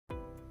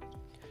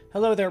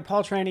Hello there,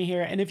 Paul Trani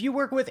here, and if you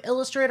work with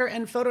Illustrator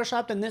and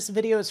Photoshop, then this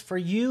video is for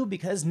you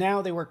because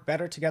now they work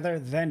better together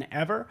than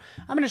ever.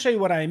 I'm going to show you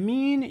what I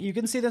mean. You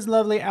can see this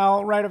lovely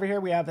owl right over here.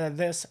 We have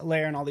this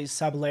layer and all these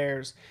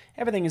sub-layers.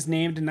 Everything is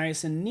named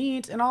nice and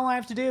neat, and all I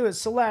have to do is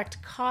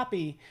select,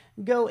 copy,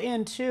 go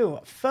into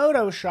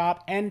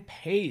Photoshop, and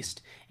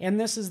paste. And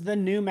this is the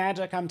new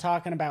magic I'm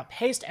talking about.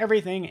 Paste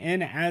everything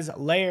in as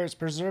layers,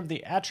 preserve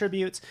the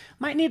attributes.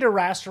 Might need to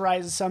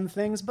rasterize some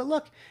things, but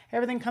look,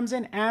 everything comes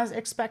in as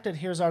expected.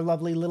 Here's our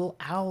lovely little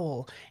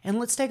owl. And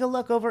let's take a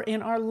look over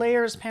in our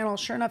layers panel.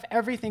 Sure enough,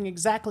 everything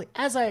exactly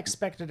as I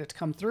expected it to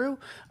come through.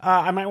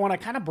 I might want to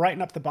kind of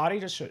brighten up the body,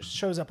 just so it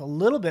shows up a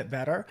little bit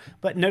better,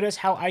 but notice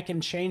how I can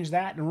change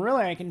that, and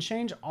really I can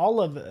change all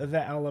of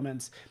the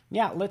elements.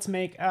 Yeah, let's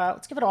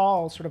give it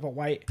all sort of a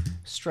white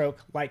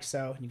stroke like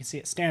so. You can see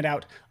it stand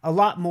out a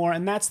lot more,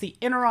 and that's the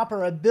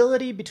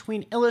interoperability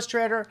between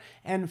Illustrator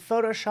and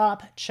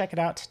Photoshop. Check it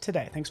out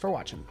today. Thanks for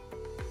watching.